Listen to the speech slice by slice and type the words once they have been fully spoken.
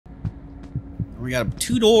We got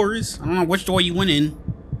 2 doors. I don't know which door you went in.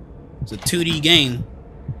 It's a 2D game.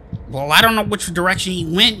 Well, I don't know which direction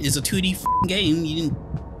you went. It's a 2D game. You didn't.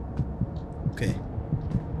 Okay.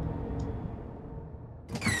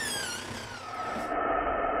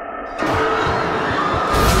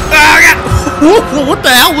 What the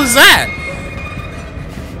hell was that?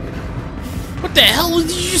 What the hell did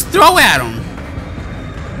you just throw at him?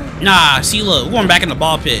 Nah, see, look, we're going back in the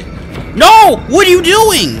ball pit. No! What are you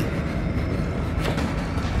doing?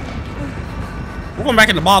 We're going back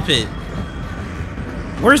in the ball pit.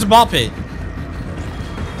 Where's the ball pit?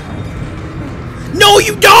 No,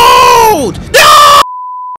 you don't! No!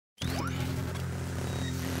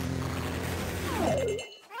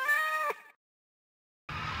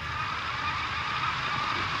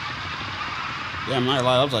 Yeah, I'm not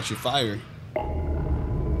lying, that was actually fire.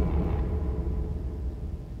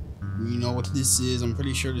 You know what this is? I'm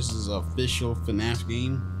pretty sure this is an official FNAF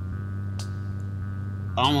game.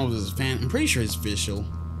 I don't know if this is I'm pretty sure it's official.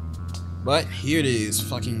 But here it is.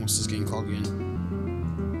 Fucking, what's this game called again?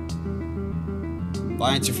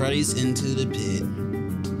 Five Nights At Freddy's Into the Pit.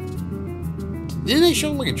 Didn't they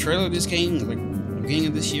show like a trailer of this game like beginning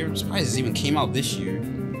of this year? I'm surprised this even came out this year.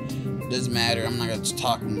 Doesn't matter. I'm not gonna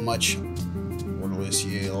talk much. This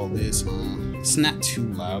year, all this. It's not too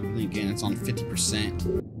loud. Again, it's on 50%.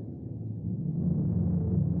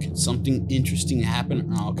 Can something interesting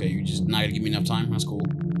happen? Oh, okay, you're just not gonna give me enough time. That's cool.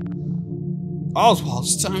 Oswald,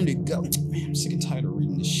 it's time to go. Man, I'm sick and tired of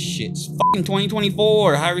reading this shit. It's fucking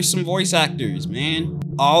 2024. Hire some voice actors, man.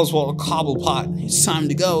 Oswald Cobblepot, it's time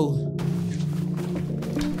to go.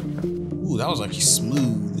 Ooh, that was actually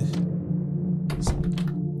smooth.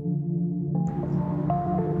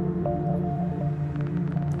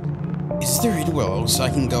 Is there anywhere else I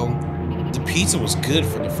can go? The pizza was good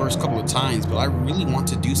for the first couple of times, but I really want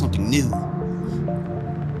to do something new.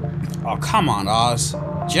 Oh, come on, Oz.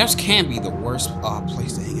 Jeff's can't be the worst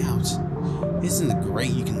place to hang out. Isn't it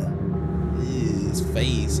great you can... His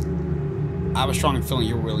face. I have a strong feeling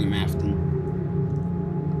you're William Afton.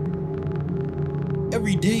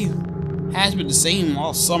 Every day has been the same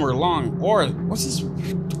all summer long. Or, what's his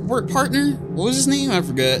work partner? What was his name? I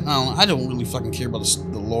forgot. I don't really fucking care about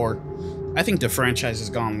the lore. I think the franchise has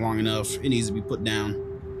gone long enough. It needs to be put down.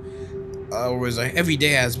 Whereas every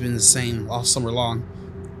day has been the same all summer long.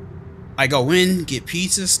 I go in, get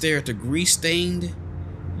pizza, stare at the grease-stained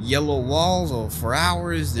yellow walls for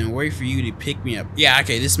hours, then wait for you to pick me up. Yeah,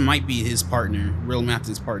 okay, this might be his partner, Real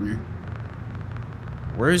Matthew's partner.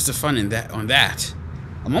 Where's the fun in that?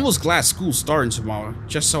 I'm almost glad school's starting tomorrow,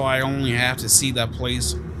 just so I only have to see that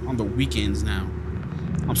place on the weekends now.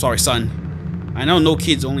 I'm sorry, son. I know no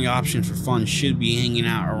kid's only option for fun should be hanging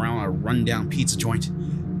out around a rundown pizza joint.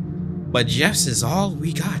 But Jeff's is all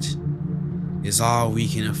we got. Is all we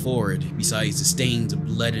can afford, besides the stains of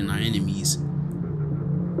blood in our enemies.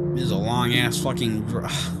 This is a long ass fucking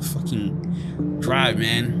drive,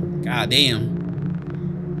 man. God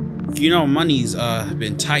damn. You know money's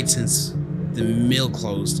been tight since the mill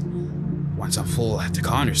closed. Once I'm full at the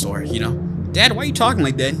corner store, you know. Dad, why are you talking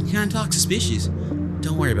like that? You kinda talk suspicious.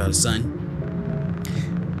 Don't worry about it, son.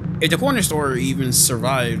 If the corner store even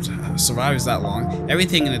survives that long,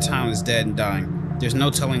 everything in the town is dead and dying. There's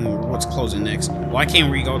no telling what's closing next. Why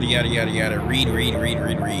can't we go to yada yada yada? Read.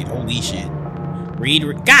 Holy shit. Read.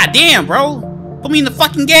 God damn, bro. Put me in the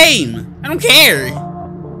fucking game. I don't care.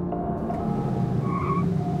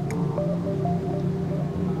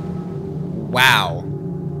 Wow.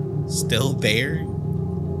 Still there?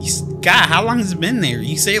 God, how long has it been there?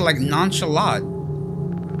 You say it like nonchalant.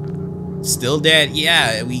 Still dead?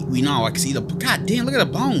 Yeah, we know. I can see the... God damn, look at the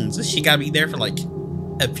bones. This shit gotta be there for like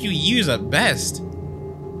a few years at best.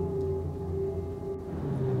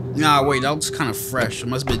 Nah, wait, that looks kind of fresh. It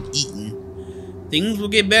must have been eaten. Things will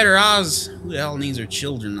get better, Oz. Who the hell names their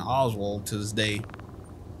children Oswald to this day?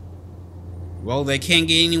 Well, they can't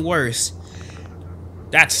get any worse.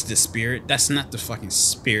 That's the spirit. That's not the fucking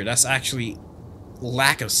spirit. That's actually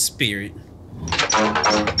lack of spirit.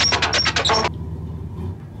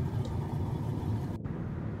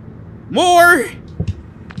 More!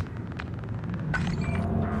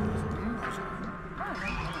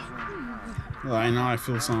 Well, I know I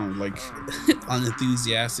feel some like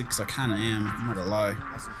unenthusiastic because I kind of am. I'm not gonna lie.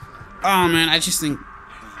 Oh man, I just think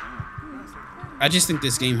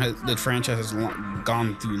this game the franchise has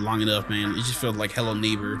gone through long enough, man. It just feels like Hello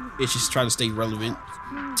Neighbor. It's just trying to stay relevant.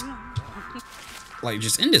 Like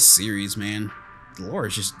just in this series, man, the lore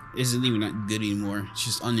isn't even that good anymore. It's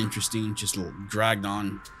just uninteresting, just dragged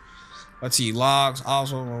on. Let's see, logs,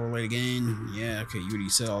 also overlaid again. Yeah, okay, you already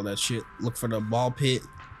said all that shit. Look for the ball pit.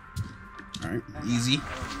 Alright, easy.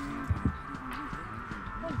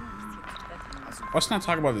 Let's not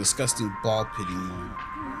talk about the disgusting ball pit anymore.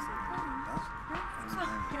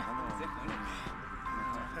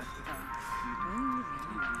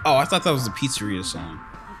 Oh, I thought that was the pizzeria song.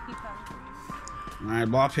 Alright,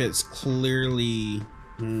 ball pit's clearly...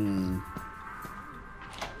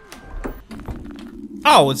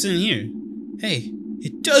 Oh, it's in here. Hey,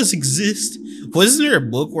 it does exist. Wasn't there a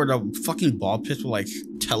book where the fucking ball pits will like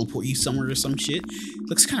teleport you somewhere or some shit? It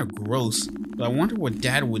looks kind of gross, but I wonder what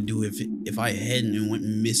Dad would do if I hadn't and went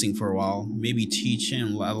missing for a while. Maybe teach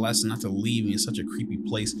him a lesson not to leave me in such a creepy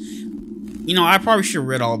place. You know, I probably should have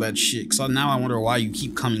read all that shit, because now I wonder why you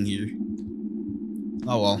keep coming here.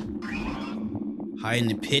 Oh well. Hide in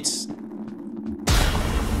the pits.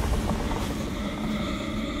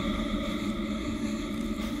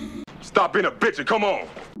 Stop being a bitch and come on.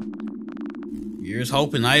 Here's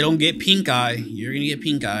hoping I don't get pink eye. You're gonna get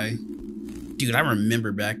pink eye. Dude, I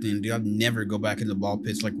remember back then, dude, I'd never go back in the ball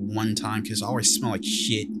pits like one time because I always smell like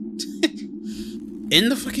shit. In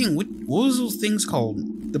the fucking, what was those things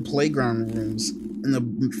called? The playground rooms. In the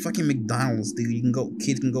fucking McDonald's, dude, you can go,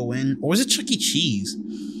 kids can go in. Or was it Chuck E. Cheese?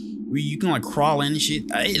 Where you can like crawl in and shit.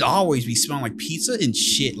 It'd always be smelling like pizza and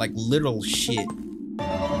shit, like literal shit.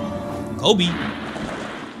 Kobe.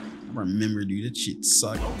 I remember, dude, that shit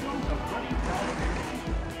sucked.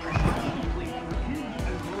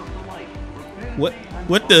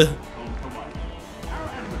 What the?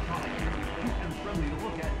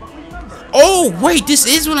 Oh wait, this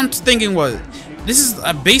is what I'm thinking was. This is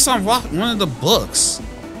based on one of the books.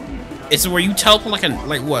 It's where you teleport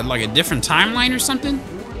like a different timeline or something.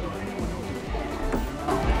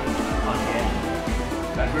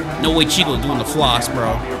 No way Chico's doing the floss,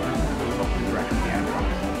 bro.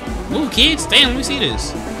 Ooh, kids, damn, let me see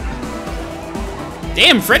this.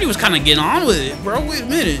 Damn, Freddy was kind of getting on with it, bro. Wait a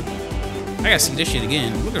minute. I gotta see this shit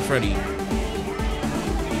again. Look at Freddy. Oh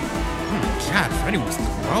my god, Freddy was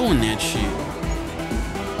throwing that shit.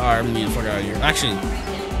 Alright, I'm getting the fuck out of here. Actually,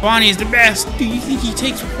 Bonnie's the best. Do you think he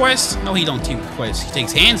takes requests? No, he don't take requests. He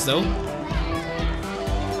takes hands, though.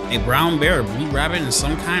 A brown bear, a blue rabbit, and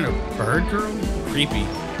some kind of bird girl? Creepy.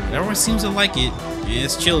 But everyone seems to like it. And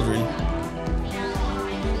it's children.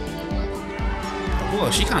 Oh,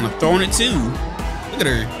 she kind of throwing it, too. Look at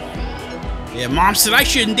her. Yeah, Mom said I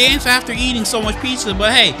shouldn't dance after eating so much pizza,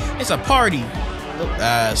 but hey, it's a party.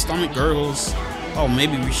 Stomach gurgles. Oh,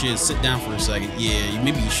 maybe we should sit down for a second. Yeah,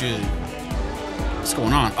 maybe you should. What's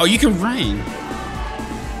going on? Oh, you can run.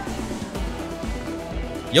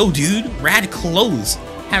 Yo, dude, rad clothes.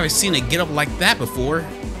 Haven't seen it get up like that before.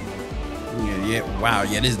 Yeah, wow,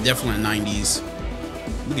 yeah, this is definitely 90s.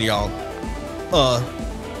 Look at y'all.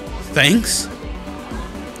 Thanks.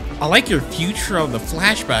 I like your Future of the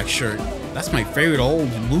Flashback shirt. That's my favorite old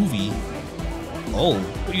movie. Oh,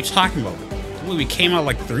 what are you talking about? The movie came out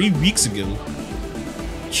like 3 weeks ago.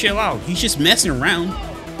 Chill out, he's just messing around.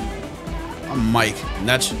 I'm Mike, and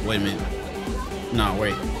that's, wait a minute. No,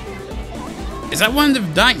 wait. Is that one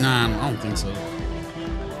of the Nah, I don't think so.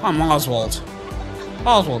 I'm Oswald.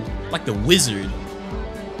 Oswald, like the wizard.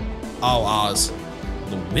 Oh, Oz.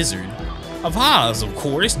 The Wizard of Oz, of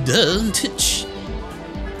course, duh.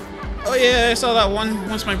 Oh yeah, I saw that one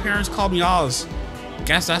once my parents called me Oz.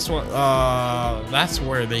 Guess that's what, that's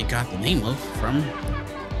where they got the name of from.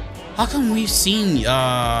 How come we've seen, wait,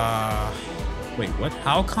 what?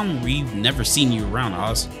 How come we've never seen you around,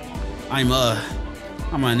 Oz? I'm an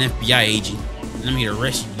FBI agent, and I'm here to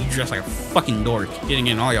arrest you. You dress like a fucking dork. Getting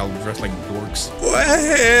in, all y'all dress like dorks. Well,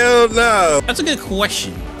 hell no. That's a good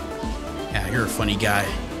question. Yeah, you're a funny guy.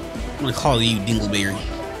 I'm gonna call you Dingleberry.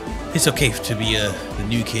 It's okay to be the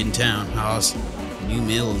new kid in town, Oz. New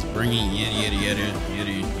mill is bringing yada yada yada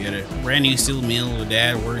yada yada. Brand new steel mill.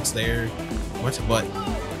 Dad works there. What? But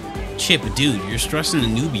Chip, dude, you're stressing the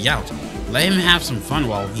newbie out. Let him have some fun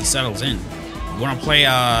while he settles in. You wanna play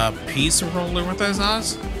pizza roller with us,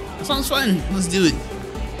 Oz? That sounds fun. Let's do it.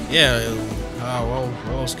 Yeah. Well,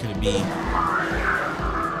 what else could it be?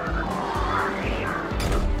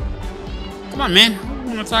 Come on, man. I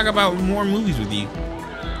wanna talk about more movies with you.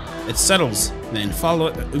 It settles, then follow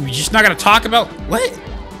it. We're just not gonna talk about what?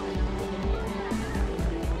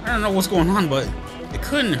 I don't know what's going on, but it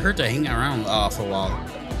couldn't hurt to hang around for a while.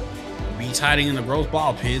 Beats hiding in the gross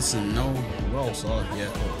ball pits and no rolls. Oh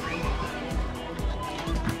yeah.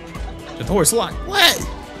 The door's locked. What?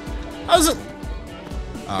 How's it?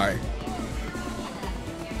 All right.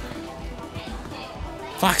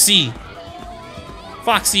 Foxy.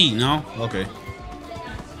 Foxy. No. Okay.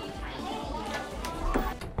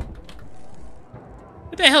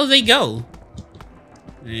 Where the hell did they go?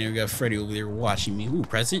 And we got Freddy over there watching me. Ooh,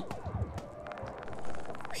 present.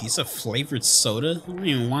 pizza flavored soda? I don't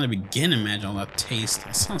even want to begin to imagine all that taste.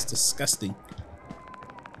 That sounds disgusting.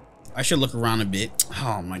 I should look around a bit.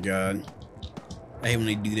 Oh my god. I hate when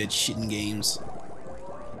they do that shit in games.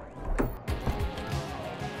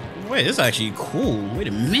 Wait, this is actually cool. Wait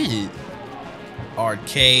a minute.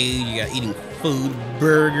 Arcade, you got eating food,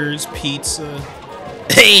 burgers, pizza,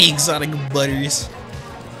 exotic butters,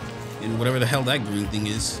 and whatever the hell that green thing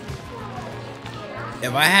is.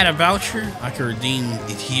 If I had a voucher, I could redeem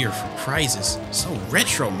it here for prizes. So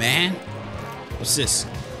retro, man. What's this?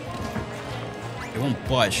 It won't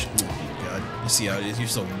budge. Oh my god. You see how it is? You're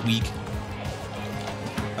so weak.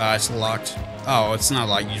 It's locked. Oh, it's not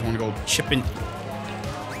locked. You just want to go chipping.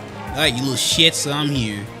 Alright, you little shits, I'm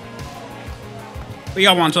here. What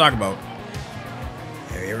y'all want to talk about?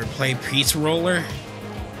 Have you ever played Pizza Roller?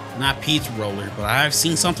 Not Pizza Roller, but I've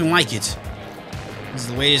seen something like it. This is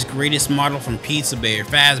the latest, greatest model from Pizza Bear,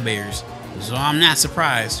 Fazbear's. So I'm not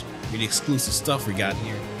surprised with the exclusive stuff we got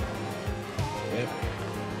here. Yep.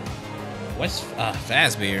 What's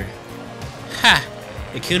Fazbear? Ha!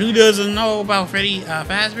 The kid who doesn't know about Freddy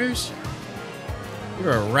Fazbear's?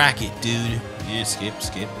 You're a racket, dude. Yeah,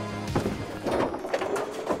 skip.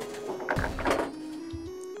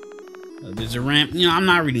 There's a ramp. You know, I'm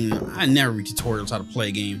not reading. I never read tutorials how to play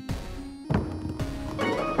a game.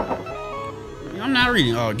 I'm not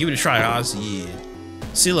reading. Oh, give it a try, Oz. Yeah.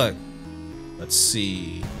 See, look. Let's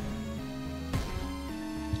see.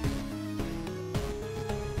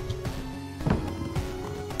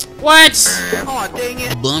 What? Oh, dang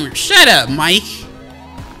it. Bummer. Shut up, Mike.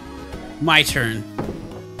 My turn.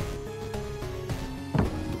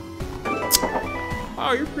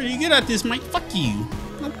 Oh, you're pretty good at this, Mike. Fuck you.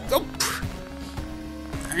 Nope.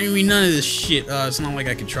 I ain't read none of this shit. It's not like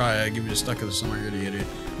I could try. I give it a stuck of the summer to get it.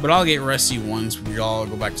 But I'll get rusty once we all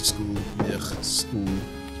go back to school. Ugh, school.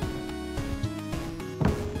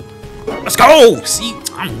 Let's go! See,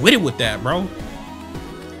 I'm with it with that, bro.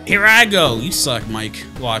 Here I go. You suck, Mike.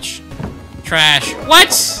 Watch. Trash.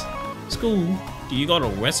 What? School? Do you go to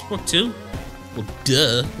Westbrook too? Well,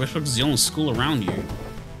 duh. Westbrook is the only school around here.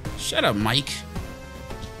 Shut up, Mike.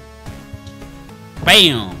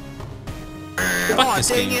 Bam! Fuck this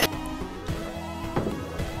game.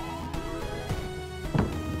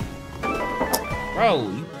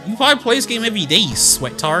 Bro, you probably play this game every day, you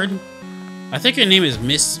sweat-tard. I think her name is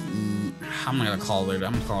Miss... How am I gonna call her?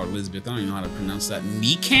 I'm gonna call her Elizabeth. I don't even know how to pronounce that.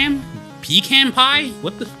 Mecam? Pecan pie?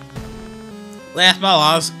 What the... Last ball,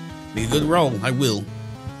 Oz. Be a good roll. I will.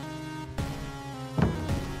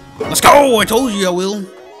 Let's go! I told you I will.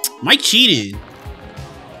 Mike cheated.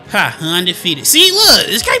 Ha, undefeated. See, look,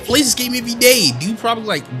 this guy plays this game every day. Dude probably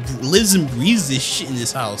like lives and breathes this shit in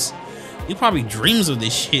this house. He probably dreams of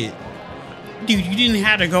this shit. Dude, you didn't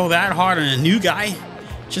have to go that hard on a new guy.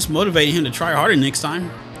 Just motivating him to try harder next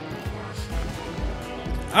time.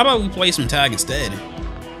 How about we play some tag instead?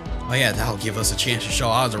 Oh yeah, that'll give us a chance to show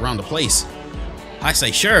Oz around the place. I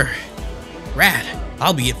say sure. Rad,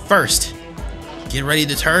 I'll be it first. Get ready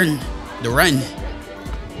to turn, to run.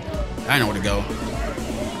 I know where to go.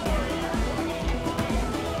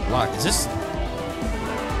 Locked. Is this?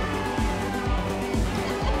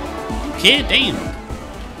 Okay, damn.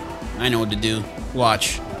 I know what to do.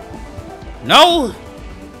 Watch. No!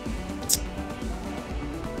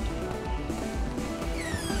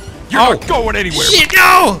 You're not going anywhere. Shit,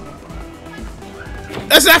 no!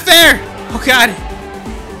 That's not fair! Oh god.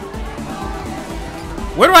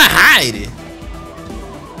 Where do I hide?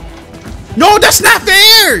 No, that's not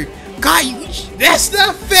fair! God, that's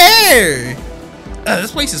not fair!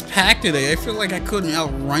 This place is packed today. I feel like I couldn't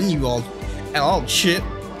outrun you all at all, Chip.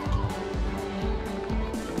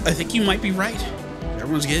 I think you might be right.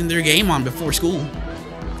 Everyone's getting their game on before school.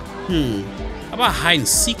 How about hide and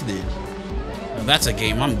seek then? Well, that's a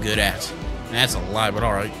game I'm good at. That's a lie, but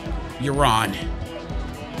alright. You're on.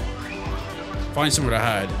 Find somewhere to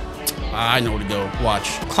hide. I know where to go.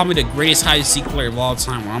 Watch. Call me the greatest hide and seek player of all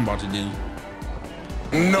time, what I'm about to do.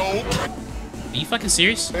 Nope. Are you fucking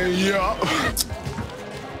serious? Yeah.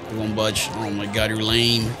 You won't budge. Oh my god, you're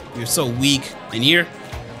lame. You're so weak. And here?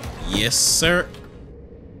 Yes, sir.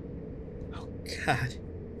 Oh god.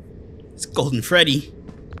 It's Golden Freddy.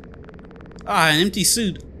 Ah, an empty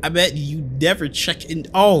suit. I bet you never check in.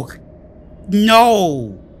 Oh.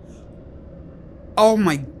 No. Oh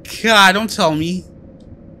my god, don't tell me.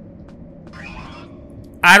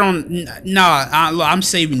 I don't. Nah, I'm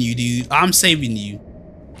saving you, dude. I'm saving you.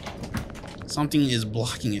 Something is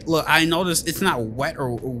blocking it. Look, I noticed it's not wet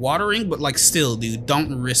or watering, but like still, dude,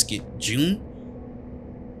 don't risk it. June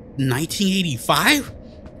 1985?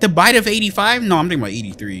 The bite of 85? No, I'm thinking about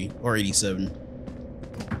 83 or 87.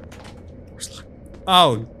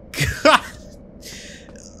 Oh, God.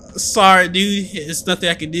 Sorry, dude. It's nothing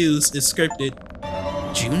I can do. It's scripted.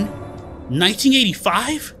 June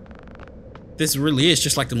 1985? This really is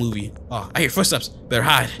just like the movie. Oh, I hear footsteps. Better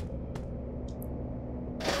hide.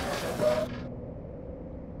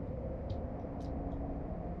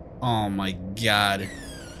 Oh my God.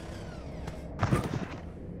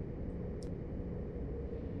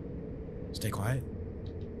 Stay quiet.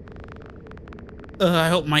 I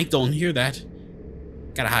hope Mike don't hear that.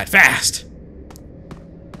 Gotta hide fast.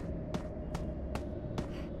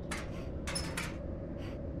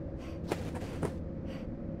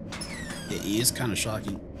 It is kind of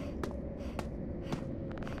shocking.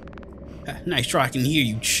 Nice try, I can hear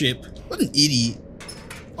you, Chip. What an idiot.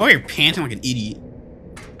 Oh, you're panting like an idiot.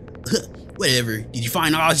 Whatever. Did you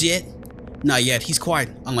find Oz yet? Not yet. He's quiet,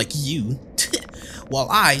 unlike you. Well,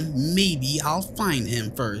 maybe I'll find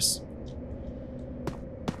him first.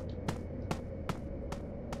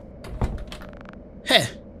 Heh.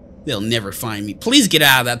 They'll never find me. Please get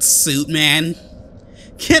out of that suit, man.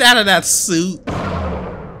 Get out of that suit.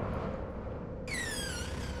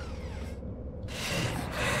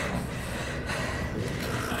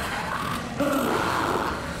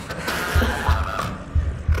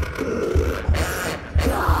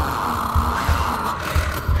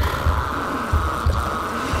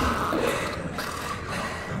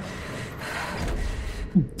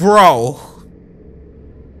 Bro,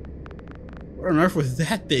 what on earth was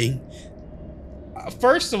that thing?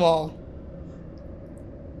 First of all,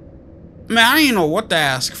 man, I didn't know what to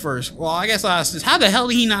ask first. Well, I guess I asked this. How the hell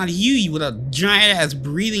did he not hear you with a giant ass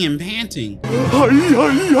breathing and panting?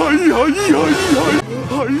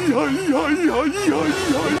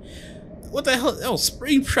 What the hell? Oh,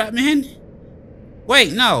 spring trap, man.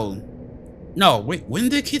 Wait, no. No, wait, when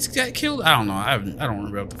the kids got killed? I don't know. I don't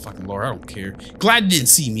remember the fucking lore. I don't care. Glad you didn't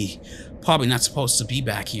see me. Probably not supposed to be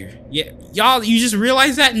back here. Yeah, y'all, you just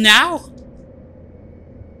realize that now?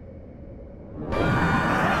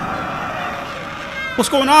 What's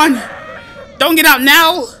going on? Don't get out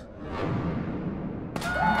now!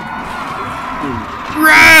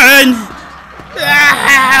 Run!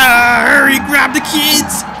 Ah, hurry, grab the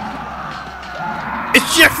kids!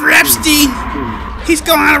 It's Jeffrey Epstein! He's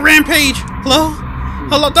going on a rampage! Hello?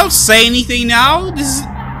 Hello, don't say anything now! This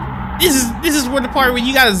is where the part where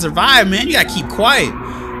you gotta survive, man. You gotta keep quiet.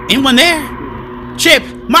 Anyone there? Chip!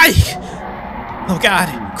 Mike! Oh God.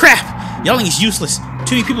 Crap! Yelling is useless.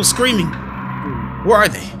 Too many people screaming. Where are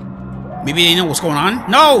they? Maybe they know what's going on?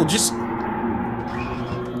 No, just...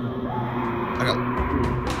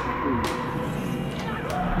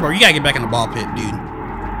 Bro, you gotta get back in the ball pit, dude.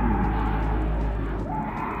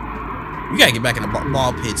 You gotta get back in the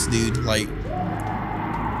ball pits, dude. Like...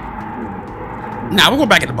 Nah, we're going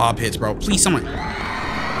back in the ball pits, bro. Please, someone...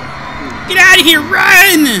 Get out of here!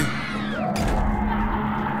 Run!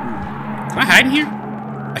 Can I hide in here?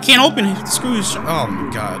 I can't open it. The screw is... Oh, my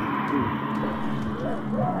God.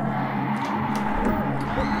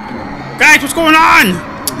 Guys, what's going on?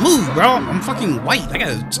 Move, bro. I'm fucking white. I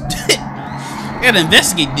gotta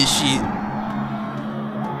investigate this shit.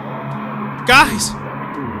 Guys.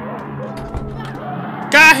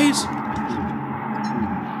 Guys.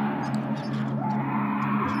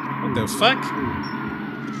 What the fuck?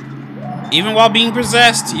 Even while being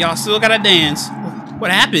possessed, y'all still gotta dance.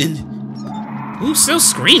 What happened? Who's still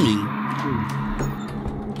screaming?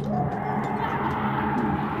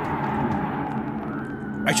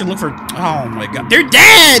 I should look for... Oh my God. They're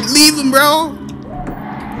dead! Leave them, bro!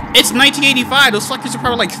 It's 1985. Those fuckers are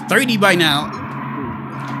probably like 30 by now.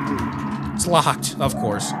 It's locked, of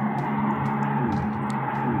course.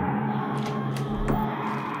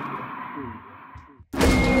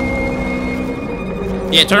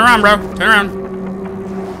 Yeah, turn around, bro. Turn around.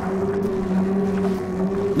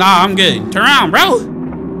 Nah, I'm good. Turn around, bro!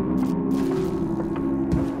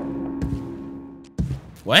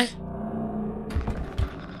 What?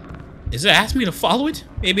 Is it asking me to follow it?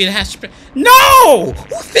 Maybe it has to... No!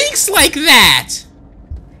 Who thinks like that?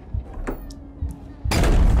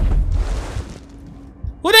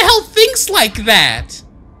 Who the hell thinks like that?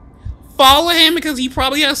 Follow him because he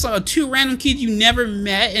probably has two random kids you never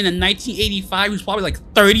met in a 1985 who's probably like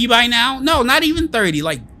 30 by now? No, not even 30,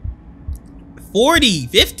 like 40,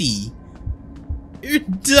 50. You're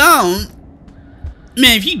dumb.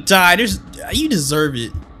 Man, if you die, you deserve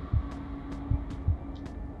it.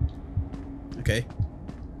 Okay.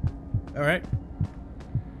 Alright.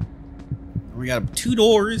 We got 2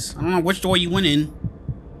 doors. I don't know which door you went in.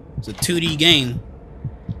 It's a 2D game.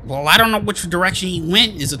 Well, I don't know which direction you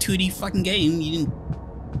went. It's a 2D fucking game. You didn't...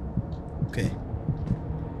 Okay.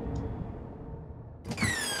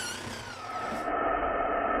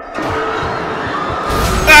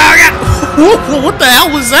 What the hell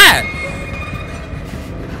was that?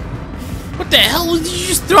 What the hell did you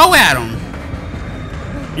just throw at him?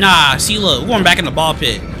 Nah, see, look, we're going back in the ball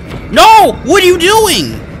pit. No! What are you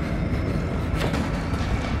doing?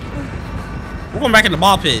 We're going back in the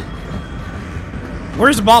ball pit.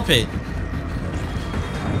 Where's the ball pit?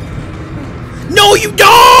 No, you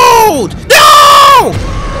don't! No!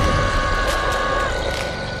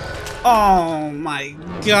 Oh my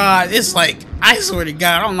god. It's like, I swear to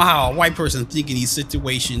God, I don't know how a white person think in these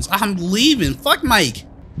situations. I'm leaving. Fuck Mike.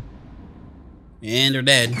 And they're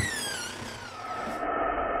dead.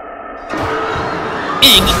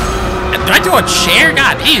 Did I throw a chair?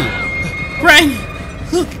 God damn. Brian,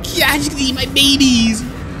 look, I just need my babies.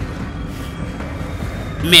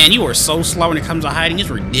 Man, you are so slow when it comes to hiding. It's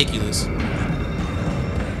ridiculous.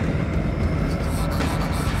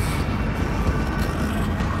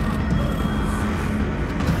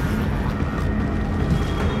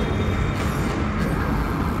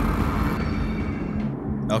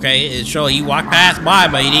 Okay, it showed you walked past by,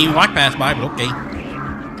 but you didn't even walk past by, but okay.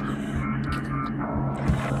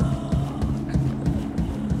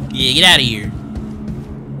 Yeah, get out of here.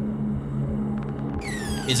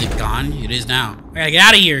 Is it gone? It is now. I gotta get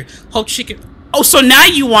out of here. Oh, chicken. Oh, so now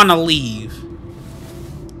you wanna leave.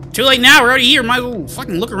 Too late now, we're already here. Might as well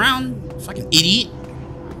fucking look around. Fucking idiot.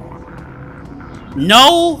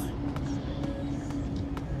 No!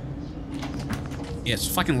 Yeah, it's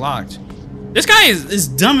fucking locked. This guy is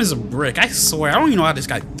dumb as a brick. I swear. I don't even know how this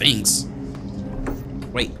guy thinks.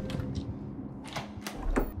 Wait.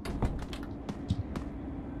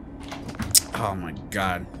 Oh my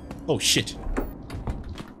god. Oh shit.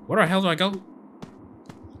 Where the hell do I go?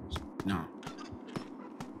 No.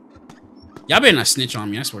 Y'all better not snitch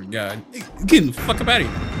on me, I swear to God. Get the fuck up out of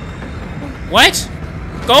here. What?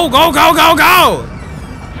 Go, go, go, go, go!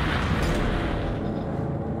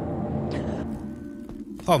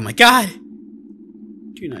 Oh my god.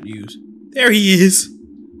 Do not use. There he is.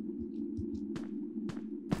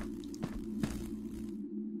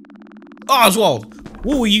 Oswald,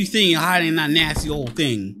 what were you thinking hiding in that nasty old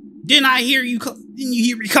thing? Didn't I hear you? Didn't you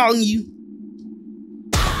hear me calling you?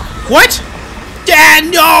 What? Dad,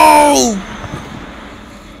 no!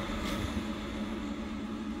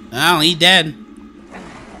 Oh, he's dead.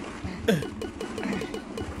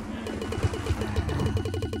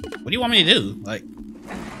 What do you want me to do? Like,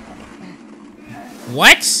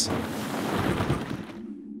 what?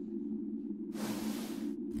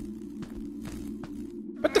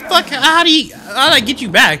 What the fuck? How did I get you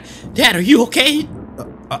back? Dad, are you okay?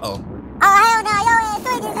 Uh-oh.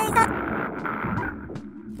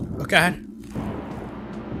 Okay.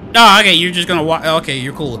 Oh, okay, you're just gonna walk. Okay,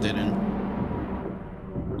 you're cool with it then.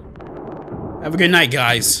 Have a good night,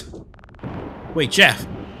 guys. Wait, Jeff.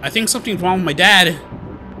 I think something's wrong with my dad.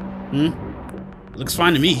 Looks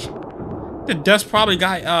fine to me. The dust probably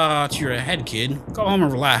got to your head, kid. Go home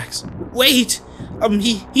and relax. Wait!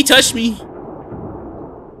 He touched me.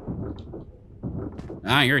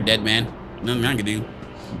 Ah, you're a dead man. Nothing I can do.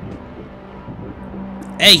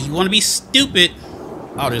 Hey, you wanna be stupid?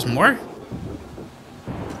 Oh, there's more?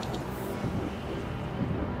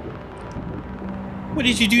 What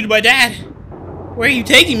did you do to my dad? Where are you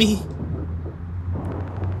taking me?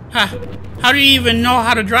 Huh? How do you even know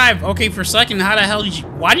how to drive? Okay, for a second, how the hell did you...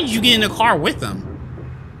 Why did you get in the car with them?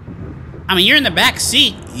 I mean, you're in the back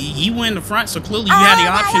seat. He went in the front, so clearly you had the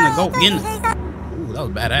option to go in. Ooh, that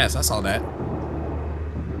was badass. I saw that.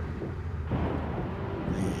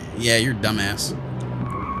 Yeah, you're a dumbass.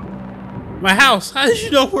 My house. How did you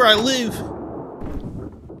know where I live?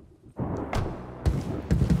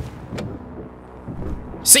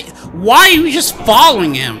 See, why are you just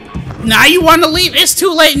following him? Now you want to leave? It's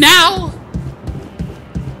too late now.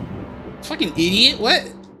 Fucking idiot.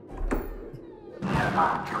 What?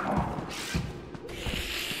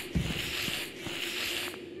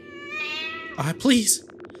 Alright, please.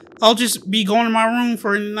 I'll just be going to my room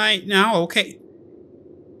for the night now, okay?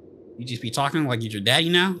 You just be talking like you're your daddy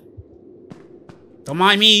now? Don't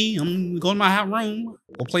mind me. I'm going to my room.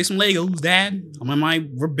 We'll play some Legos, Dad. I'm in my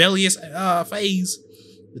rebellious phase.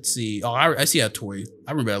 Let's see. Oh, I see a toy.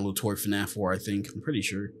 I remember that little toy FNAF 4, I think. I'm pretty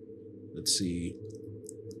sure. Let's see.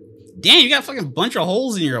 Damn, you got a fucking bunch of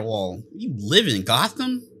holes in your wall. You live in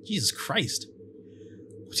Gotham? Jesus Christ.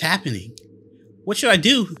 What's happening? What should I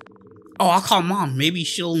do? Oh, I'll call Mom. Maybe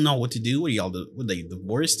she'll know what to do. What are y'all do? What, they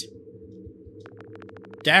divorced?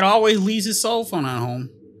 Dad always leaves his cell phone at home.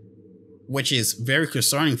 Which is very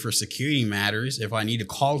concerning for security matters if I need to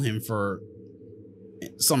call him for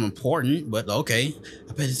something important, but okay.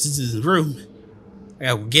 I bet this is his room. I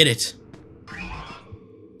gotta get it.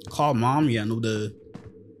 Call Mom? Yeah, no,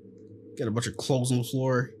 Got a bunch of clothes on the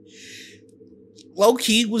floor. Low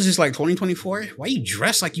key was just like 2024. Why you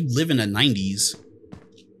dress like you live in the 90s?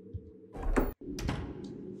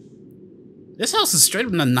 This house is straight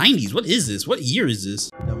up in the 90s. What is this? What year is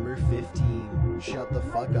this? Number 15. Shut the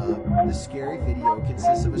fuck up. The scary video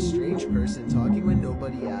consists of a strange person talking when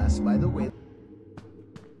nobody asks. By the way...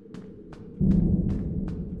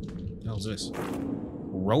 What the hell is this?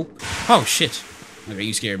 Rope? Oh shit. Okay,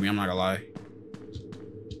 you scared me, I'm not gonna lie.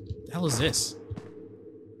 What the hell is this?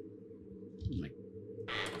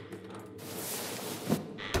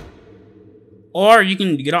 Or you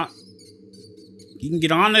can get on. You can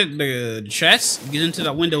get on the chest, get into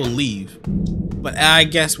that window, and leave. But I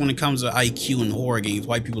guess when it comes to IQ and horror games,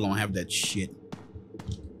 white people don't have that shit.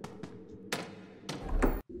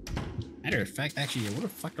 Matter of fact, actually, where the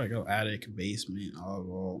fuck do I go? Attic, basement,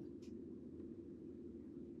 well.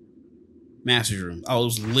 Master's room. Oh, it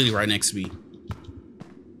was literally right next to me.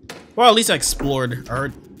 Well, at least I explored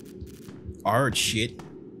art shit.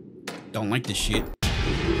 Don't like this shit.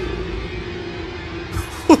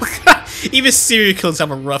 Even serial killers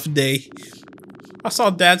have a rough day. I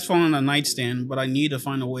saw Dad's phone on the nightstand, but I need to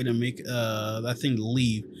find a way to make that thing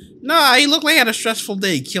leave. Nah, he looked like he had a stressful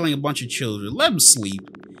day killing a bunch of children. Let him sleep.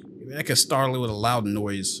 Maybe I could startle it with a loud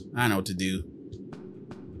noise. I know what to do.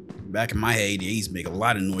 Back in my heyday, he used to make a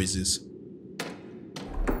lot of noises.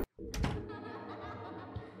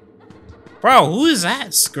 Bro, who is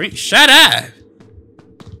that? Shut up!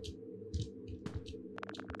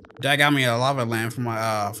 Dad got me a lava lamp for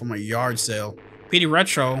my yard sale. Pretty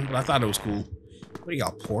retro, but I thought it was cool. What do you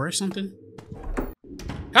got, pour or something?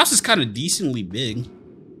 House is kind of decently big.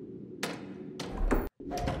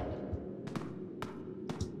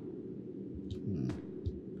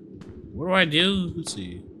 What do I do? Let's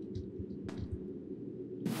see.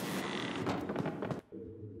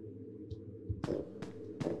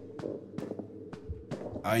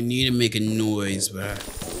 I need to make a noise, but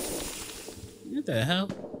what the hell?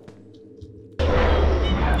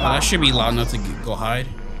 Oh, that should be loud enough to go hide.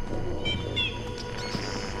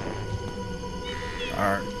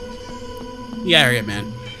 Alright. Yeah, right,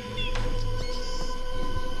 man.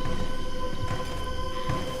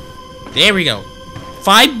 There we go.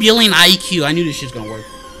 5 billion IQ. I knew this shit's gonna work.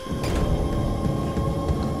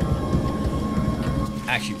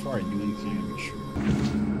 Actually, before I do anything, I'm sure.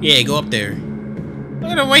 Yeah, go up there. Look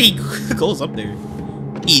at the way he goes up there.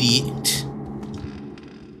 Idiot.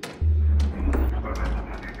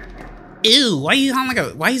 Ew, why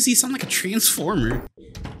does he sound like a transformer?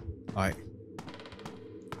 Alright.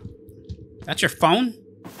 That's your phone?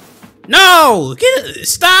 No!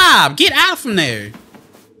 Stop! Get out from there!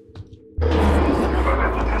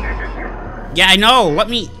 Yeah, I know. Let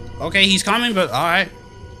me... Okay, he's coming, but alright.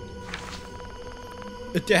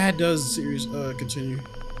 The dad does serious, continue.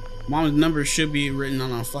 Mom's number should be written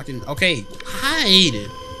on a fucking... Okay, hide!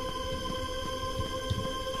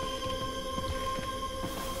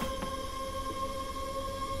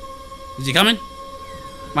 Is he coming?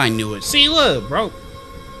 I knew it. See, look, bro.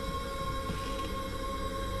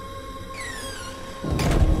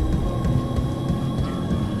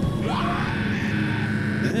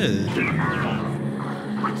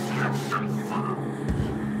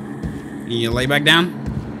 You lay back down?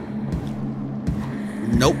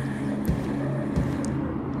 Nope.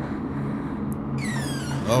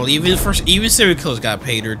 Well, even serial killers got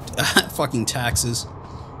paid their fucking taxes.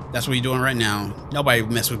 That's what you're doing right now. Nobody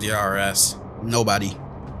mess with the IRS. Nobody.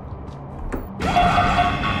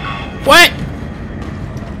 What?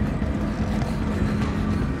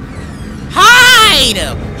 Hide!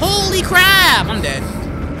 Holy crap! I'm dead.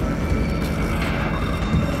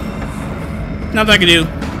 Nothing I can do.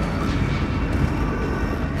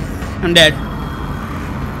 I'm dead.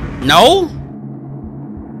 No?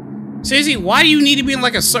 Seriously, why do you need to be in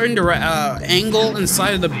like a certain angle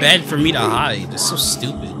inside of the bed for me to hide? It's so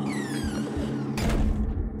stupid.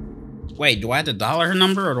 Wait, do I have to dial her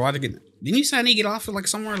number or do I have to get... Didn't you say I need to get off of like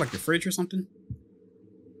somewhere, like the fridge or something?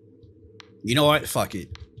 You know what? Fuck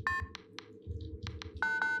it.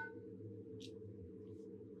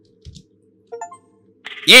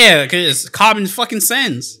 Yeah, because it's common fucking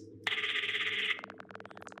sense.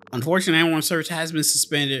 Unfortunately, everyone's search has been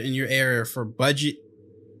suspended in your area for budget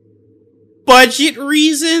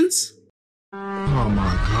reasons. Oh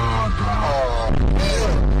my god,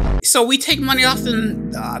 bro. So we take money off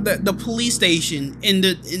the police station, and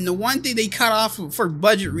the one thing they cut off for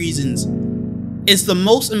budget reasons is the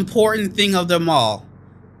most important thing of them all.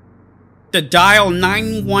 The dial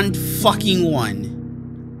 911 fucking 1.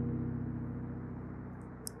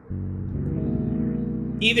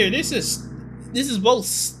 Either this is is both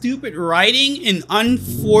stupid writing and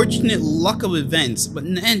unfortunate luck of events. But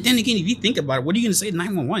then again, if you think about it, what are you gonna say to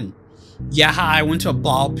 911? Yeah, hi, I went to a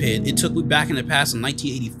ball pit. It took me back in the past in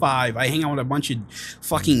 1985. I hang out with a bunch of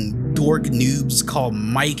fucking dork noobs called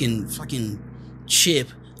Mike and fucking Chip.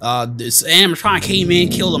 This animatronic came in,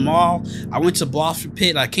 killed them all. I went to the ball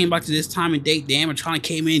pit. I came back to this time and date. The animatronic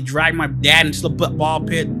came in, dragged my dad into the ball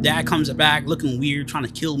pit. Dad comes back looking weird, trying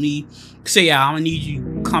to kill me. Say, yeah, I'm gonna need you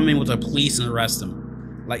to come in with the police and arrest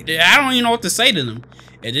him. Like, I don't even know what to say to them.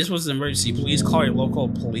 If this was an emergency, please call your local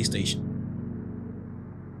police station.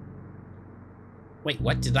 Wait,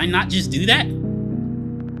 what? Did I not just do that?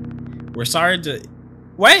 We're sorry to...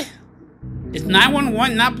 What? Is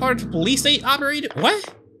 911 not part of the police state operated?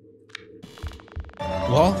 What?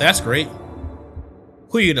 Well, that's great.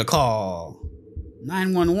 Who are you to call?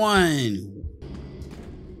 911.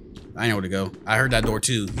 I know where to go. I heard that door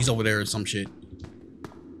too. He's over there or some shit.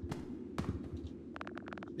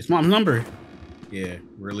 It's Mom's number. Yeah,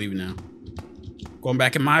 we're leaving now. Going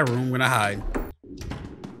back in my room, I'm gonna hide.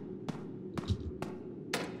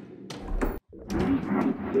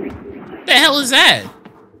 What the hell is that?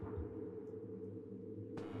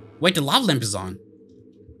 Wait, the lava lamp is on.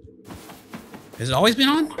 Has it always been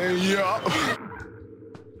on? Yeah.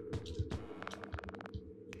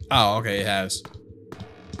 Oh, okay, it has.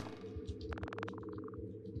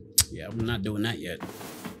 Yeah, I'm not doing that yet.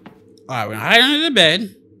 Alright, we're gonna hide under the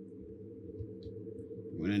bed.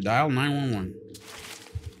 We're gonna dial 911.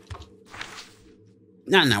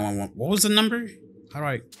 Not 911. What was the number? How do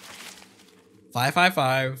I...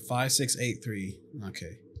 555-5683.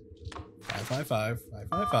 Okay.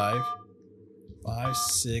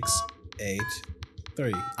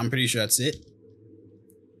 555-555-5683. I'm pretty sure that's it.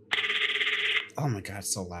 Oh my god,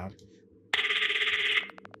 it's so loud.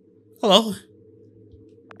 Hello?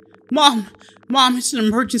 Mom! Mom, it's an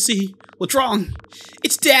emergency. What's wrong?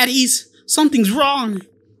 It's Daddy's. Something's wrong.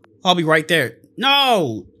 I'll be right there.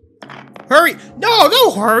 No! Hurry! No,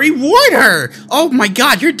 don't hurry! Warn her! Oh my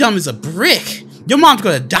god, you're dumb as a brick! Your mom's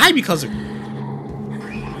gonna die because of...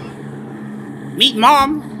 Meet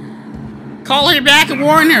Mom! Call her back and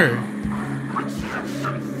warn her!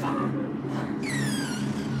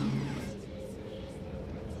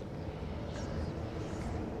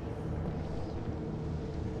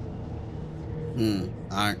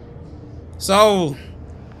 Alright. So...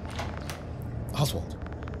 Oswald.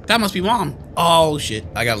 That must be Mom. Oh shit,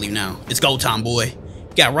 I gotta leave now. It's go time, boy.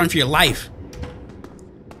 You gotta run for your life.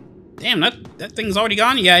 Damn, that thing's already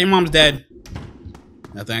gone? Yeah, your mom's dead.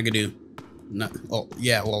 Nothing I can do. No, oh,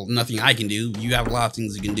 yeah, well, nothing I can do. You have a lot of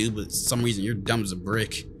things you can do, but for some reason you're dumb as a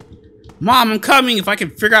brick. Mom, I'm coming. If I can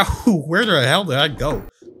figure out where the hell did I go?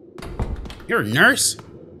 You're a nurse?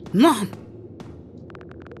 Mom!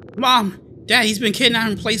 Mom! Daddy's been kidnapped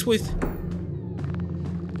and replaced with...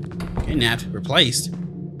 Kidnapped? Replaced?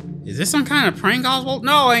 Is this some kind of prank, Oswald?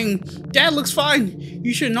 No, Dad looks fine.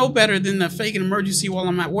 You should know better than to fake an emergency while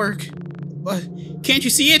I'm at work. But can't you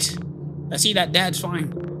see it? I see that Dad's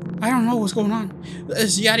fine. I don't know what's going on.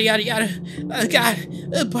 Yada yada yada. God,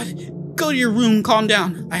 but go to your room, calm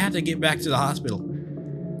down. I have to get back to the hospital.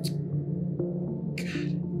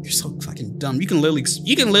 God, you're so fucking dumb. You can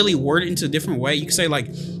literally word it into a different way. You can say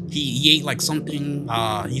like he ate like something.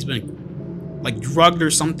 He's been like drugged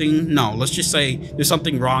or something. No, let's just say there's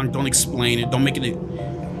something wrong. Don't explain it. Don't make it.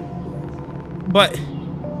 But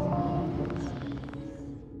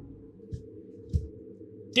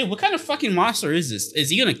dude, what kind of fucking monster is this?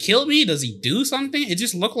 Is he gonna kill me? Does he do something? It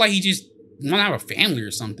just looked like he just wanna have a family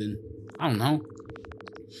or something. I don't know.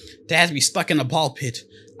 Dad's be stuck in a ball pit.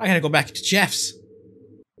 I gotta go back to Jeff's.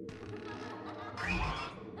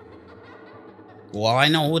 Well, I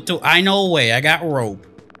know what to. I know a way. I got rope.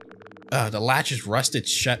 The latch is rusted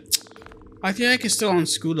shut. I think I can still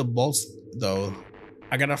unscrew the bolts though.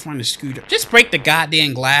 I gotta find a screwdriver. Just break the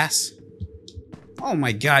goddamn glass. Oh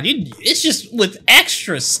my god, it's just with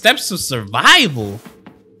extra steps of survival.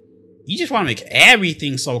 You just want to make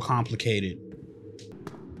everything so complicated.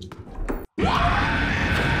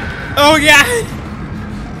 Oh god!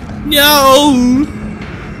 No!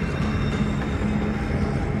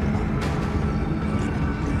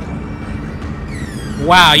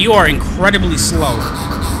 Wow, you are incredibly slow.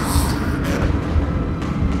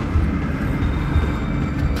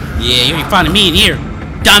 Yeah, you ain't finding me in here.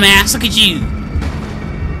 Dumbass, look at you.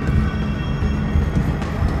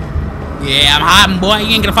 Yeah, I'm hiding, boy.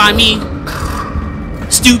 You ain't gonna find me.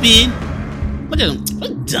 Stupid. What a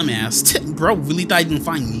dumbass. Bro really thought he didn't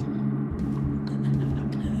find me.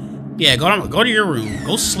 Yeah, go to your room.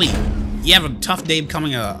 Go sleep. You have a tough day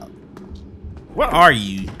coming up. What are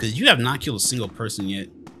you? Because you have not killed a single person yet.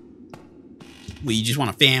 Well, you just want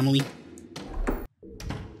a family?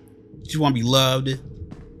 You just want to be loved?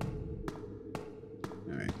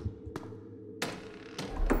 Alright.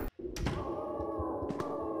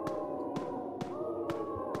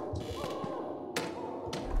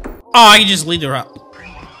 Oh, I can just lead the route.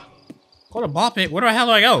 Go to ball pit. Where the hell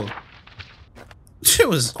do I go? It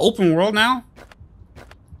was open world now?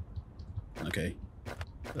 Okay.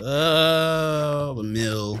 The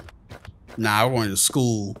mill. Nah, we're going to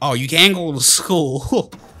school. Oh, you can go to school.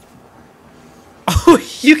 Oh,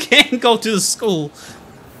 you can go to the school.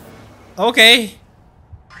 Okay.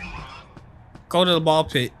 Go to the ball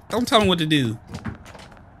pit. Don't tell me what to do.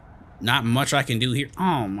 Not much I can do here.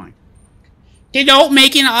 Oh my. They don't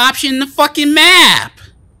make an option in the fucking map.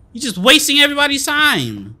 You're just wasting everybody's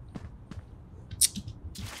time.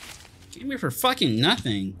 Came here for fucking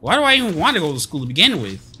nothing. Why do I even want to go to school to begin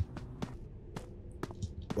with?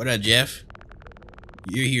 What up, Jeff?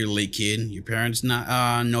 You're here late, kid. Your parents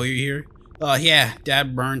not know you're here? Yeah,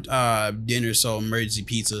 Dad burnt dinner, so emergency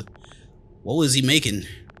pizza. What was he making?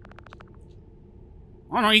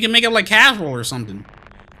 I don't know, you can make it like casserole or something.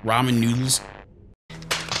 Ramen noodles.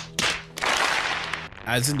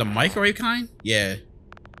 Is it the microwave kind? Yeah.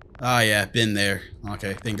 Oh yeah, been there.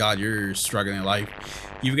 Okay, thank God you're struggling in life.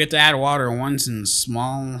 You forget to add water once and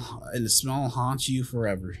the smell haunts you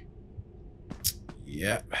forever.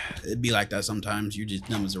 Yeah, it'd be like that sometimes. You're just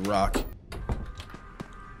dumb as a rock.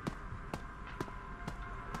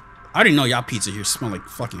 I already know y'all pizza here smell like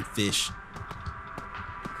fucking fish.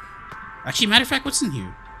 Actually, matter of fact, what's in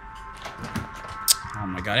here? Oh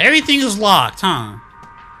my God, everything is locked, huh?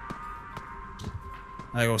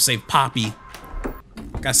 I gotta save Poppy.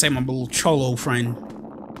 Gotta save my little cholo friend.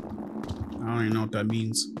 I don't even know what that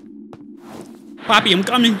means. Poppy, I'm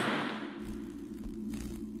coming.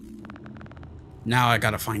 Now I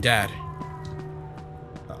gotta find Dad.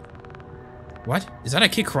 What? Is that a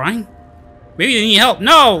kid crying? Maybe they need help.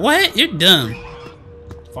 No, what? You're dumb.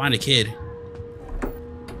 Find a kid.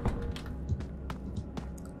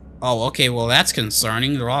 Oh, okay, well that's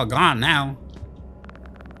concerning. They're all gone now.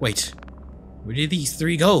 Wait. Where did these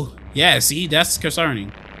three go? Yeah, see? That's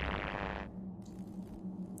concerning.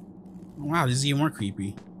 Oh, wow, this is even more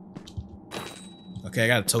creepy. Okay, I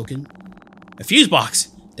got a token. A fuse box!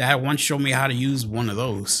 Dad once showed me how to use one of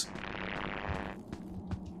those.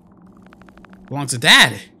 Belongs to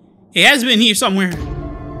Dad. He has been here somewhere.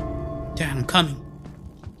 Dad, I'm coming.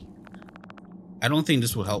 I don't think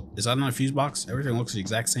this will help. Is that not a fuse box? Everything looks the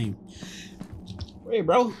exact same. Hey,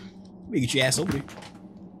 bro. Let me get your ass over here.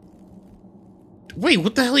 Wait,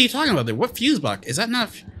 what the hell are you talking about there? What fuse box? Is that not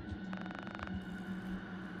a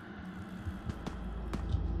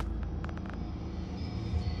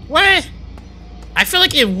What? I feel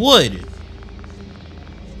like it would.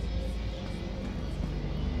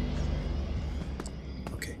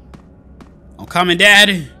 Okay. I'm coming,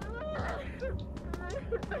 Dad.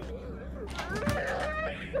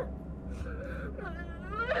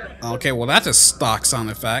 Okay, well that's a stock sound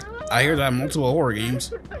effect. I hear that in multiple horror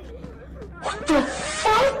games. What the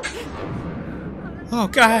fuck? Oh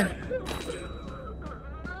God.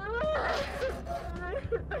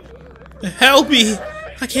 Help me!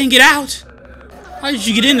 I can't get out! How did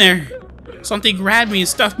you get in there? Something grabbed me and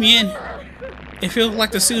stuffed me in. It feels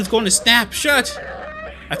like the suit's going to snap shut.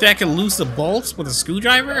 I think I can loose the bolts with a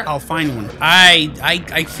screwdriver. I'll find one.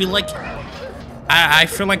 I feel like I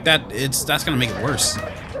feel like that's gonna make it worse.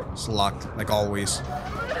 It's locked, like always.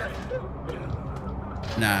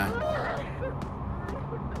 Nah.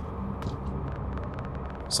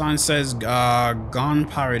 Sign says gone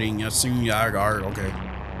pirating. Assume Yagar. Okay.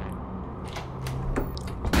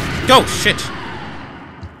 Go! Shit!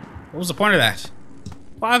 What was the point of that?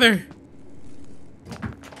 Father!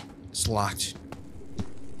 It's locked.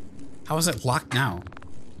 How is it locked now?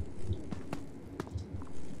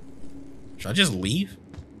 Should I just leave?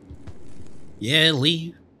 Yeah,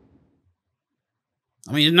 leave.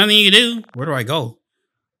 I mean, there's nothing you can do. Where do I go?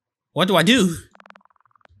 What do I do?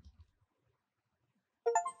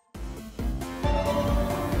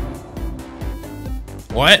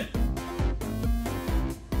 What?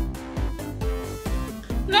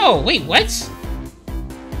 No, wait, what?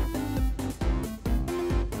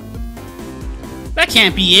 That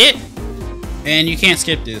can't be it. And you can't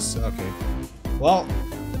skip this. Okay. Well,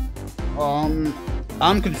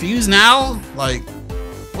 I'm confused now. Like,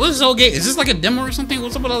 what is this whole game? Is this like a demo or something?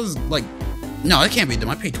 What's up with all this? Like, no, it can't be a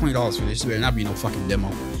demo. I paid $20 for this. This better not be no fucking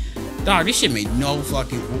demo. Dog, this shit made no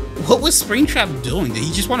fucking. What was Springtrap doing? Did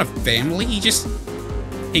he just want a family? He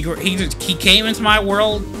came into my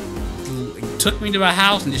world, took me to my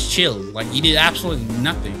house, and just chilled. Like, he did absolutely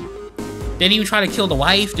nothing. Didn't even try to kill the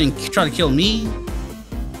wife, didn't try to kill me.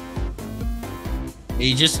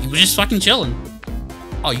 He was just fucking chilling.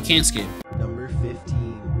 Oh, you can't skip. Number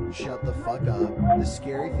 15. Shut the fuck up. The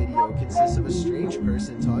scary video consists of a strange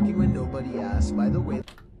person talking when nobody asks. By the way.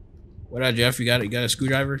 What up, Jeff? You got a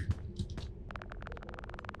screwdriver?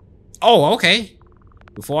 Oh, okay.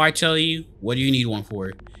 Before I tell you, what do you need one for?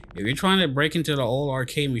 If you're trying to break into the old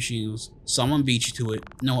arcade machines, someone beat you to it.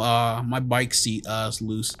 No, my bike seat is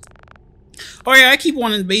loose. Oh yeah, I keep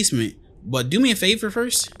one in the basement. But do me a favor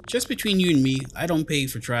first. Just between you and me, I don't pay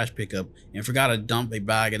for trash pickup and forgot to dump a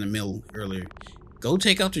bag in the middle earlier. Go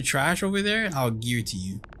take out the trash over there and I'll gear it to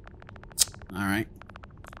you. Alright.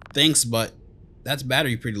 Thanks, but that's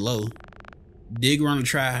battery pretty low. Dig around the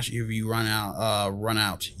trash. If you run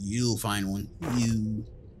out, you'll find one.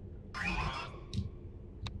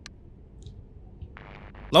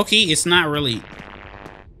 Low-key, it's not really.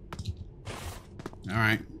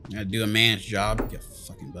 Alright. Gotta do a man's job. You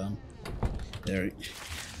fucking bum. There.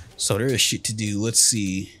 So there is shit to do. Let's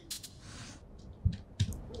see.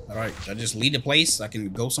 Alright, I just leave the place. I can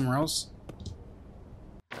go somewhere else.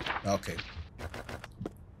 Okay.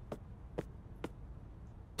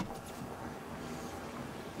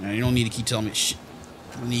 Now, you don't need to keep telling me shit.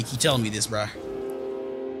 You don't need to keep telling me this, bruh.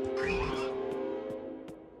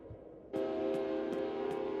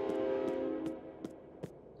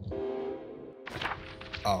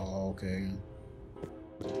 Oh, okay.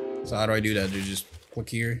 So how do I do that? Do you just click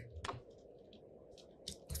here?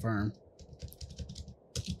 Confirm.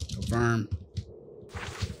 Confirm.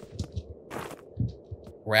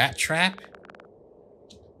 Rat trap?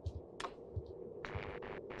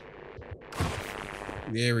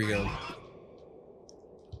 There we go.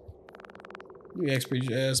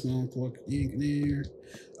 XP ass moon plug ink there.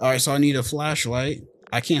 Alright, so I need a flashlight.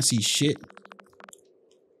 I can't see shit.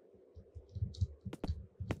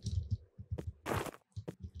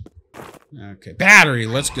 Okay, battery,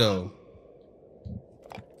 let's go.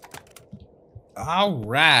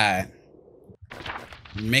 Alright.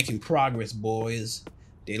 Making progress, boys.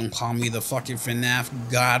 They don't call me the fucking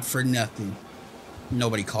FNAF god for nothing.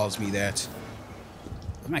 Nobody calls me that.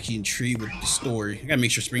 I'm actually intrigued with the story. I gotta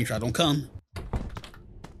make sure Springtrap don't come.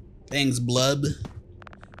 Thanks, blub.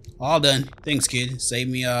 All done. Thanks, kid. Save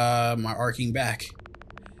me my arcing back.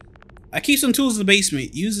 I keep some tools in the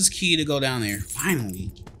basement. Use this key to go down there.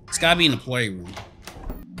 Finally. It's gotta be in the playroom.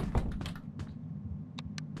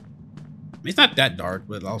 It's not that dark,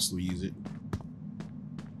 but I'll still use it.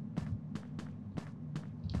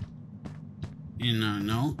 And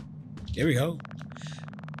no. There we go.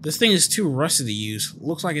 This thing is too rusty to use.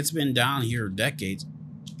 Looks like it's been down here decades.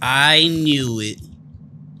 I knew it.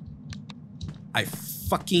 I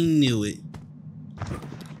fucking knew it.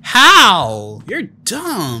 How? You're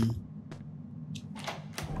dumb.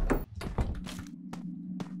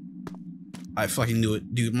 I fucking knew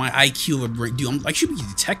it. Dude, my IQ would break. Dude, I should be a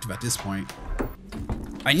detective at this point.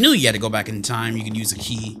 I knew you had to go back in time. You could use a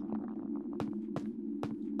key.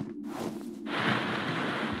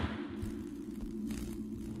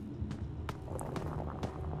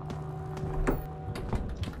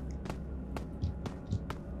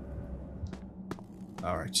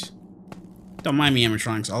 Alright. Don't mind me,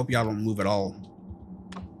 animatronics. I hope y'all don't move at all.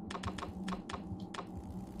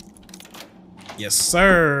 Yes,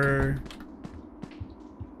 sir.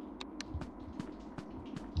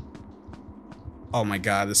 Oh my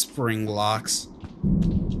god, the spring locks.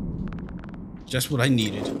 Just what I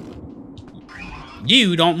needed.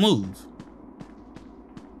 You don't move.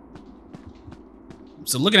 I'm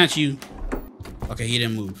still looking at you. Okay, he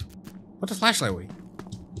didn't move. What the flashlight way?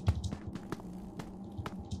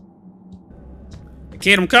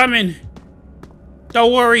 Kid, I'm coming.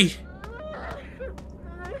 Don't worry.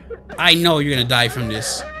 I know you're gonna die from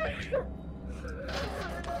this.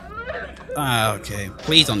 Okay.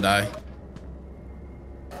 Please don't die.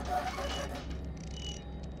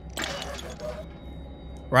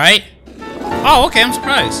 Right? Oh, okay, I'm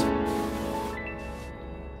surprised. Who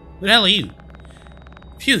the hell are you?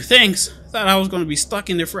 Phew, thanks. Thought I was gonna be stuck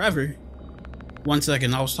in there forever. 1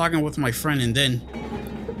 second, I was talking with my friend and then...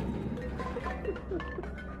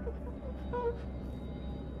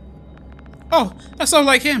 Oh, that sounds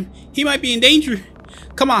like him. He might be in danger.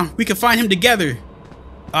 Come on, we can find him together.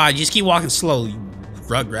 Just keep walking slow, you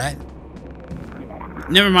rugrat.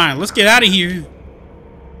 Never mind, let's get out of here.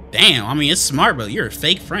 Damn, I mean, it's smart, but you're a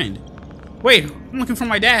fake friend. Wait, I'm looking for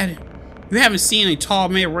my dad. You haven't seen a tall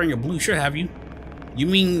man wearing a blue shirt, have you? You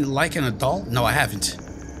mean like an adult? No, I haven't.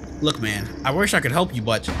 Look, man, I wish I could help you,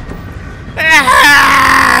 but...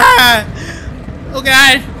 Ah! Oh,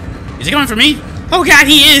 God. Is he coming for me? Oh, God,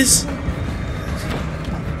 he is.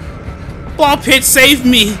 Ball pit, save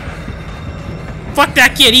me! Fuck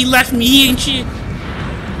that kid, he left me, he ain't shit.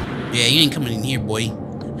 Yeah, you ain't coming in here, boy.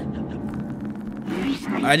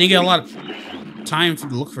 I didn't get a lot of time to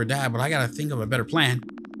look for Dad, but I gotta think of a better plan.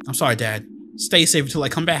 I'm sorry, Dad. Stay safe until I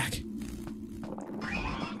come back.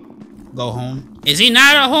 Go home. Is he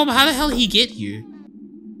not at home? How the hell did he get here?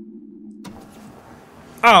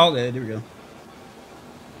 Oh, okay, there we go.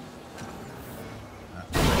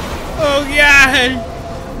 Oh, God!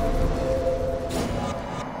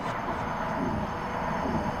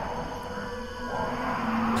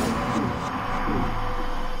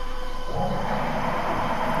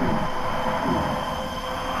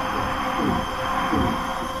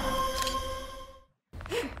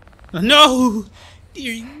 No!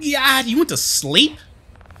 Dear God, you went to sleep?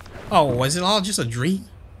 Oh, was it all just a dream?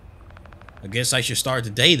 I guess I should start the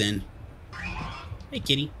day then. Hey,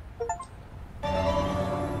 kitty.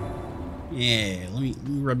 Yeah, let me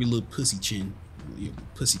rub your little pussy chin. Your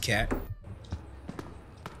pussy cat.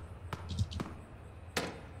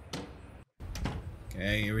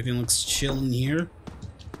 Okay, everything looks chill in here.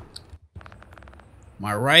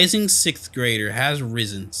 My rising 6th grader has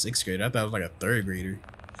risen. 6th grader? I thought it was like a 3rd grader.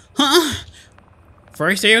 Huh?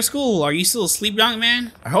 First day of school. Are you still asleep, young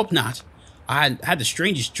man? I hope not. I had the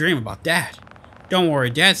strangest dream about Dad. Don't worry,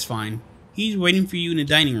 Dad's fine. He's waiting for you in the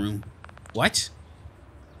dining room. What?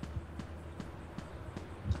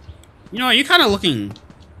 You know, you're kind of looking...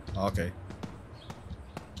 Oh, okay.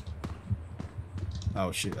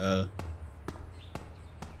 Oh, shit.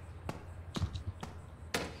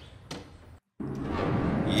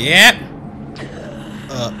 Yep.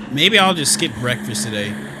 Maybe I'll just skip breakfast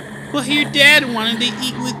today. Well, your Dad wanted to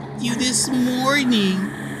eat with you this morning.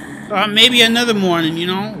 Maybe another morning, you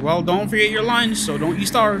know? Well, don't forget your lunch, so don't you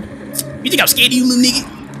starve. You think I'm scared of you, little nigga?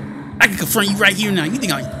 I can confront you right here now. You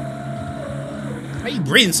think why are you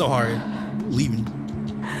breathing so hard? I'm leaving.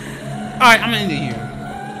 Alright, I'm gonna end it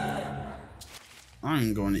here.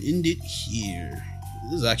 I'm going to end it here.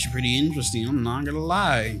 This is actually pretty interesting. I'm not gonna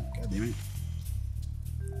lie. God damn it.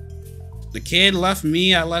 The kid left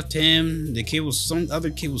me, I left him. Some other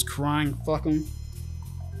kid was crying. Fuck him.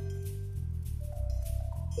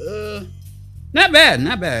 Not bad,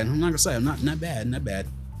 not bad. I'm not gonna say not bad, not bad.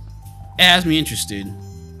 It has me interested.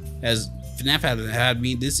 As FNAF had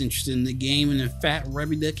me this interested in the game in a fat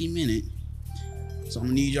rubby ducky minute. So I'm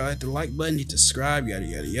gonna need y'all to hit the like button, hit the subscribe, yada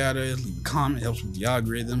yada yada. Leave a comment, helps with the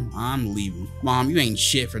algorithm. I'm leaving. Mom, you ain't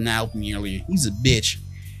shit for not helping me earlier. He's a bitch.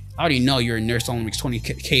 I already know you're a nurse that only makes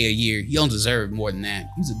 $20K a year. You don't deserve more than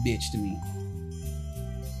that. He's a bitch to me.